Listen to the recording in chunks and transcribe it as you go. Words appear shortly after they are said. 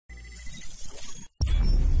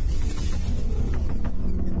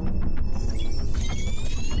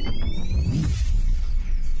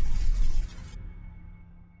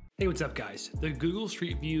Hey, what's up guys? The Google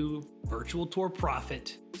Street View Virtual Tour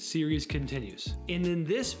Profit series continues. And in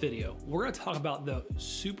this video, we're gonna talk about the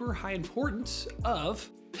super high importance of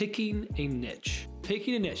picking a niche.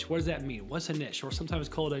 Picking a niche, what does that mean? What's a niche? Or sometimes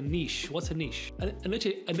called a niche. What's a niche? A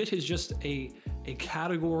niche is just a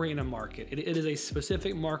category in a market. It is a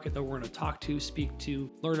specific market that we're gonna talk to, speak to,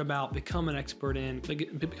 learn about, become an expert in,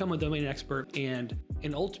 become a domain expert, and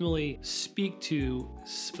ultimately speak to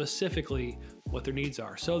specifically what their needs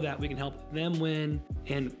are so that we can help them win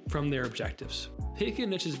and from their objectives. Picking a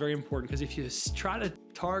niche is very important because if you try to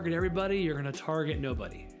target everybody, you're gonna target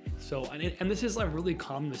nobody. So, and this is a really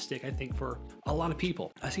common mistake, I think, for a lot of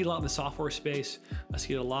people. I see it a lot in the software space. I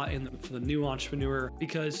see it a lot for the new entrepreneur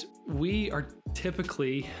because we are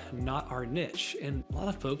typically not our niche. And a lot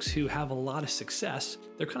of folks who have a lot of success,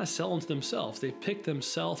 they're kind of selling to themselves. They pick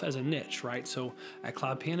themselves as a niche, right? So at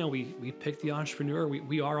CloudPano, we pick the entrepreneur.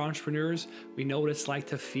 We are entrepreneurs. We know what it's like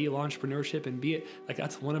to feel entrepreneurship and be it. Like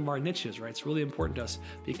that's one of our niches, right? It's really important to us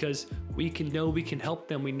because we can help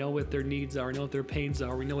them. We know what their needs are, we know what their pains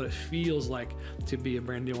are. We know what it feels like to be a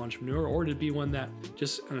brand new entrepreneur or to be one that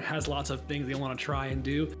just has lots of things they want to try and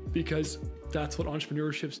do because that's what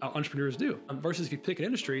entrepreneurs do. Versus if you pick an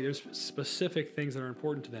industry, there's specific things that are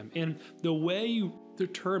important to them. And the way you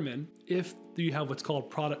determine if you have what's called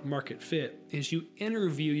product market fit is you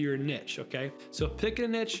interview your niche, okay? So pick a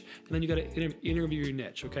niche and then you got to interview your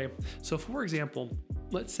niche, okay? So for example,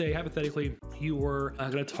 let's say hypothetically you were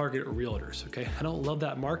going to target realtors, okay? I don't love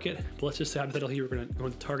that market, but let's just say hypothetically you were going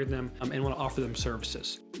to target them and want to offer them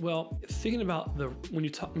services. Well, thinking about when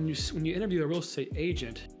you interview a real estate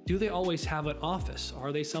agent, do they always have an office?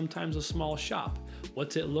 Are they sometimes a small shop?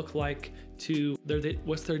 What's it look like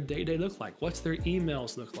what's their day-to-day look like? What's their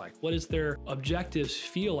emails look like? What does their objectives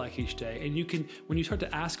feel like each day? And you can, when you start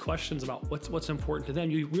to ask questions about what's important to them,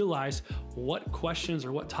 you realize what questions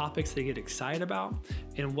or what topics they get excited about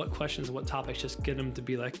and what questions and what topics just get them to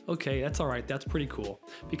be like, okay, that's all right, that's pretty cool.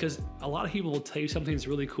 Because a lot of people will tell you something's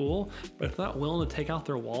really cool, but if they're not willing to take out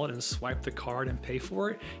their wallet and swipe the card and pay for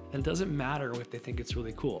it, then it doesn't matter if they think it's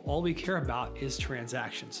really cool. All we care about is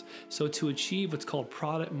transactions. So to achieve what's called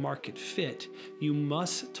product market fit, you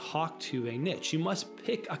must talk to a niche. You must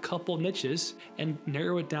pick a couple niches and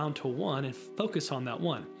narrow it down to one and focus on that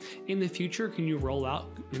one. In the future, can you roll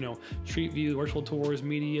out, Street View, virtual tours,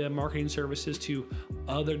 media, marketing services to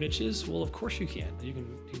other niches? Well, of course you can. You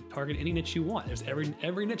can target any niche you want. There's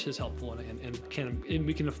every niche is helpful and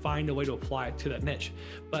we can find a way to apply it to that niche.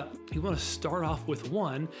 But you want to start off with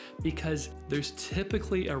one because there's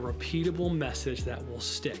typically a repeatable message that will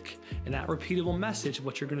stick. And that repeatable message is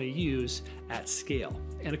what you're going to use at scale.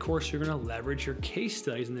 And of course, you're going to leverage your case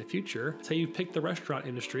studies in the future. Say you pick the restaurant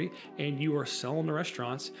industry and you are selling to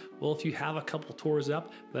restaurants. Well, if you have a couple tours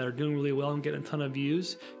up that are doing really well and getting a ton of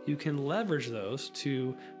views, you can leverage those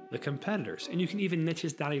to the competitors. And you can even niche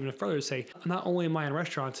this down even further to say, not only am I in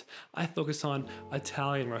restaurants, I focus on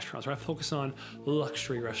Italian restaurants, or I focus on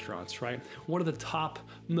luxury restaurants, right? What are the top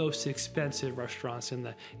most expensive restaurants in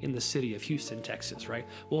the city of Houston, Texas, right?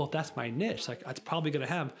 Well, if that's my niche, like it's probably gonna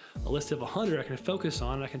have a list of 100 I can focus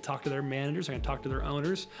on. I can talk to their managers, I can talk to their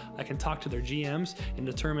owners, I can talk to their GMs and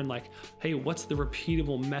determine like, hey, what's the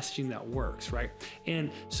repeatable messaging that works, right?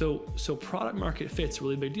 And so product market fit's a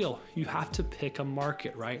really big deal. You have to pick a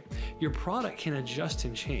market, right? Your product can adjust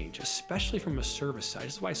and change, especially from a service side.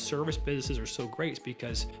 This is why service businesses are so great,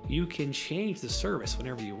 because you can change the service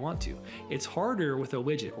whenever you want to. It's harder with a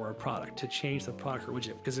widget or a product to change the product or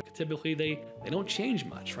widget because typically they don't change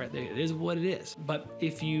much, right? It is what it is. But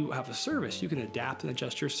if you have a service, you can adapt and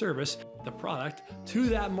adjust your service, the product, to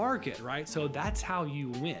that market, right? So that's how you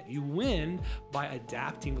win. You win by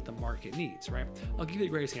adapting what the market needs, right? I'll give you a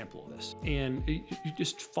great example of this. And you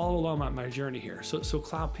just follow along my journey here. So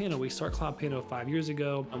CloudPano, we started CloudPano 5 years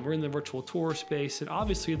ago. We're in the virtual tour space, and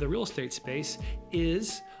obviously the real estate space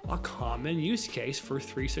is a common use case for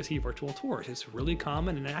 360 virtual tours. It's really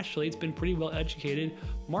common, and actually it's been pretty well educated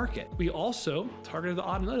market. We also targeted the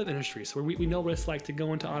automotive industry. So we know what it's like to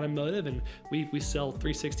go into automotive, and we sell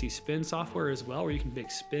 360 spin software as well, where you can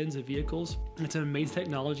make spins of vehicles. And it's an amazing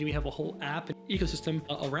technology. We have a whole app and ecosystem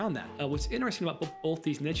around that. What's interesting about both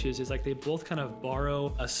these niches is like they both kind of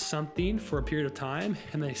borrow something for a period of time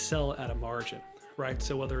and they sell at a margin, right?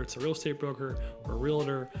 So whether it's a real estate broker or a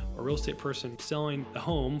realtor or a real estate person selling a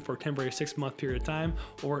home for a temporary 6-month period of time,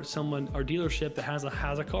 or someone or dealership that has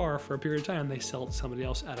a car for a period of time, they sell it to somebody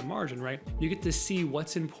else at a margin, right? You get to see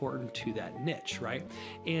what's important to that niche, right?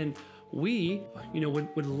 And we,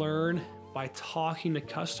 would learn by talking to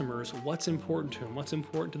customers, what's important to them, what's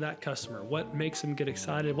important to that customer, what makes them get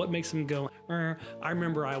excited, what makes them go, I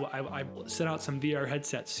remember I sent out some VR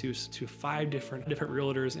headsets to 5 different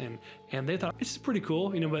realtors, and they thought this is pretty cool,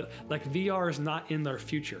 but like VR is not in their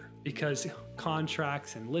future, because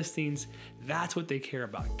contracts and listings, that's what they care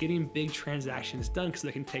about, getting big transactions done because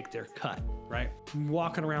they can take their cut, right?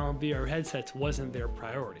 Walking around with VR headsets wasn't their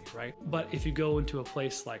priority, right? But if you go into a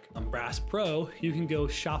place like Bass Pro, you can go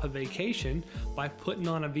shop a vacation by putting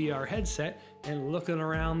on a VR headset and looking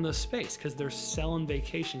around the space, because they're selling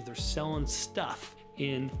vacations, they're selling stuff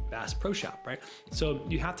in Bass Pro Shop, right? So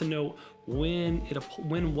you have to know when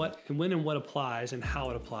and what applies and how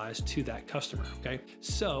it applies to that customer, okay?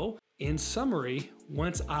 So in summary,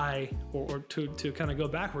 once to kind of go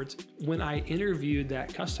backwards, when I interviewed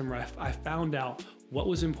that customer, I found out what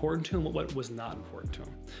was important to them, what was not important to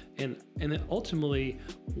them. And then ultimately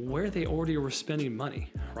where they already were spending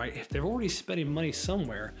money, right? If they're already spending money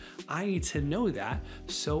somewhere, I need to know that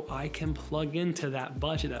so I can plug into that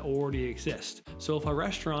budget that already exists. So if a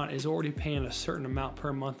restaurant is already paying a certain amount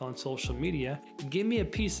per month on social media, give me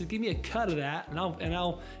a cut of that, and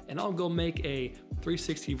I'll go make a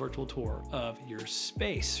 360 virtual tour of your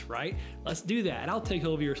space, right? Let's do that. And I'll take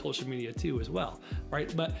over your social media too as well,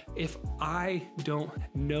 right? But if I don't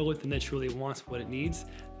know what the niche really wants, what it needs,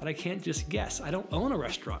 then I can't just guess. I don't own a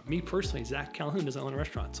restaurant. Me personally, Zach Calhoun doesn't own a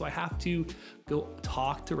restaurant. So I have to go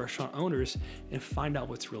talk to restaurant owners and find out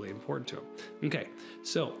what's really important to them. Okay,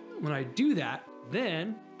 so when I do that,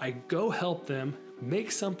 then I go help them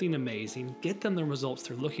make something amazing, get them the results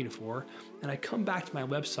they're looking for, and I come back to my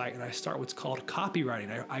website and I start what's called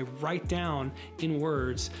copywriting. I write down in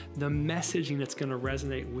words the messaging that's going to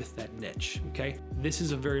resonate with that niche, okay? This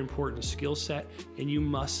is a very important skill set, and you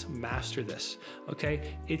must master this,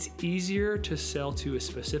 okay? It's easier to sell to a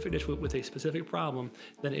specific niche with a specific problem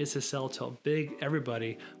than it is to sell to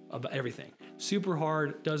everybody about everything. Super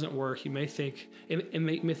hard, doesn't work. You may think, it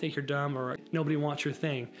may think you're dumb or nobody wants your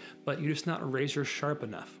thing, but you're just not razor sharp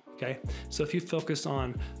enough, okay? So if you focus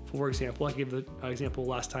on, for example, I gave the example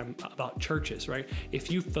last time about churches, right?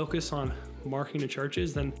 If you focus on marketing to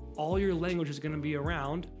churches, then all your language is gonna be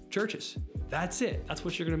around churches. That's it. That's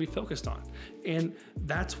what you're gonna be focused on. And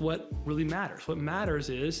that's what really matters. What matters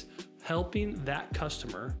is helping that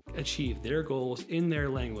customer achieve their goals in their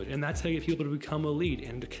language. And that's how you get people to become a lead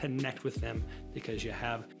and to connect with them, because you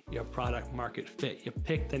have your product market fit. You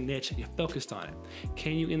pick the niche and you focused on it.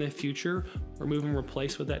 Can you in the future remove and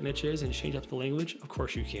replace what that niche is and change up the language? Of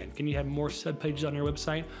course you can. Can you have more subpages on your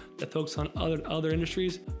website that focus on other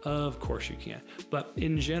industries? Of course you can. But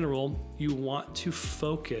in general, you want to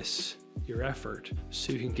focus your effort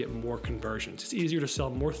so you can get more conversions. It's easier to sell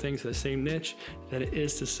more things to the same niche than it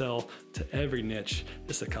is to sell to every niche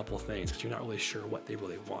just a couple of things, because you're not really sure what they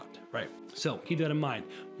really want, right? So keep that in mind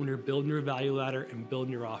when you're building your value ladder and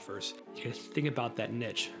building your offers. You gotta think about that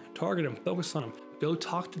niche, target them, focus on them. Go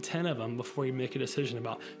talk to 10 of them before you make a decision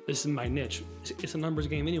about, this is my niche. It's a numbers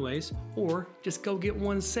game anyways, or just go get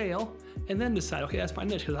one sale and then decide, okay, that's my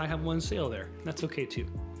niche because I have one sale there. That's okay too,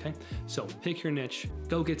 okay? So pick your niche,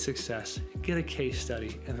 go get success, get a case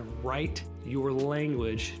study, and then write your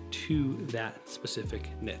language to that specific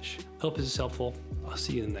niche. Hope this is helpful. I'll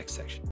see you in the next section.